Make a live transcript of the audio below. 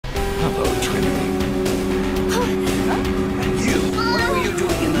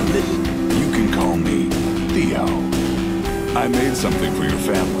something for your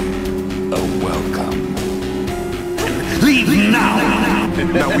family. A welcome. Leave now!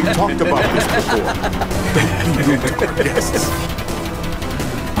 Now, we've talked about this before. Don't be rude to our guests.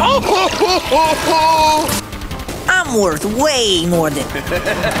 I'm worth way more than...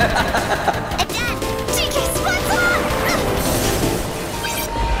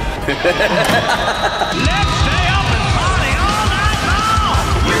 Let's stay up and party all night long!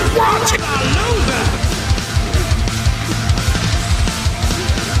 You watch it! Loser!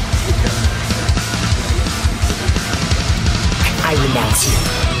 I renounce you.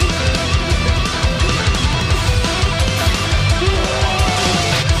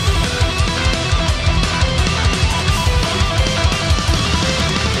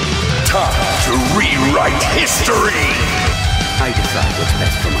 Time to rewrite history! I decide what's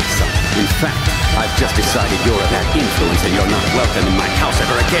best for my son. In fact, I've just decided you're a bad influence and you're not welcome in my house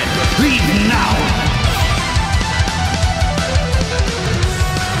ever again. Leave now!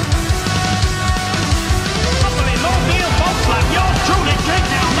 Hopefully, Mobile folks like yours truly drink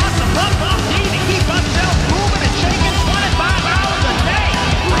down lots of Bump tea to keep ourselves moving and shaking 25 hours a day.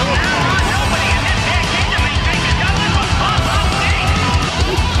 From now on, nobody in this here kingdom ain't drinking nothing but Bump tea.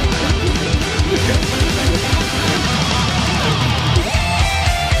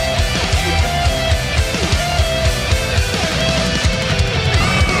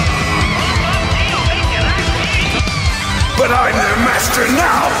 But I'm their master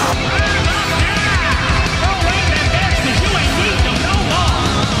now!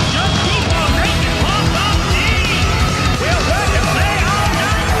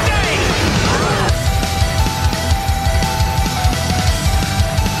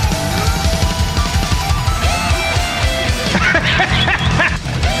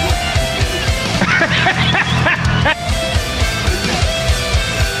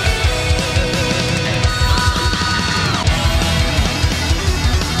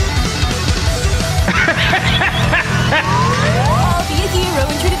 I'll be a hero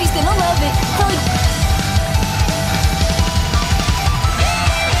and Trinity's gonna love it.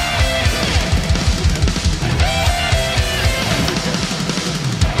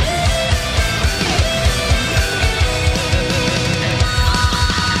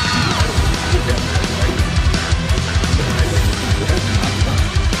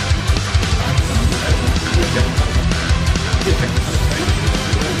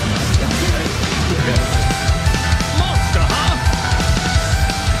 Monster, huh?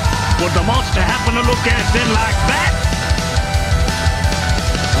 Would the monster happen to look anything like that?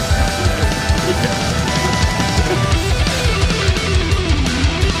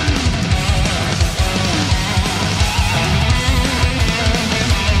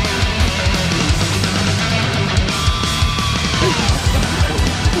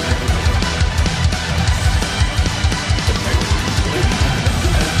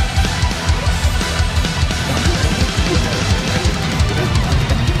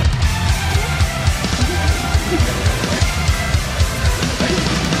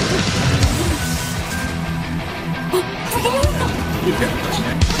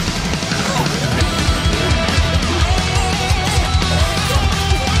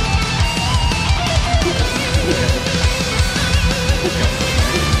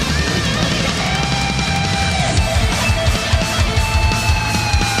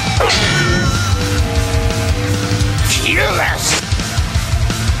 Fearless!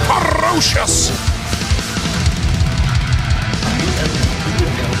 Ferocious!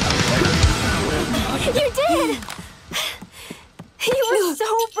 You did! You were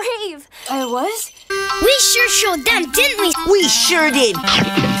so brave. I was? We sure showed them, didn't we? We sure did.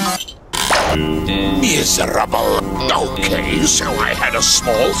 Miserable. Okay, so I had a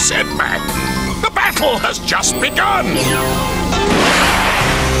small setback. The battle has just begun!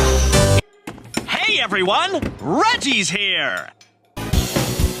 Hey, everyone! Reggie's here!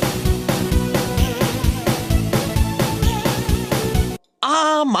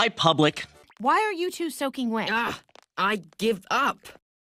 My public. Why are you two soaking wet? I give up.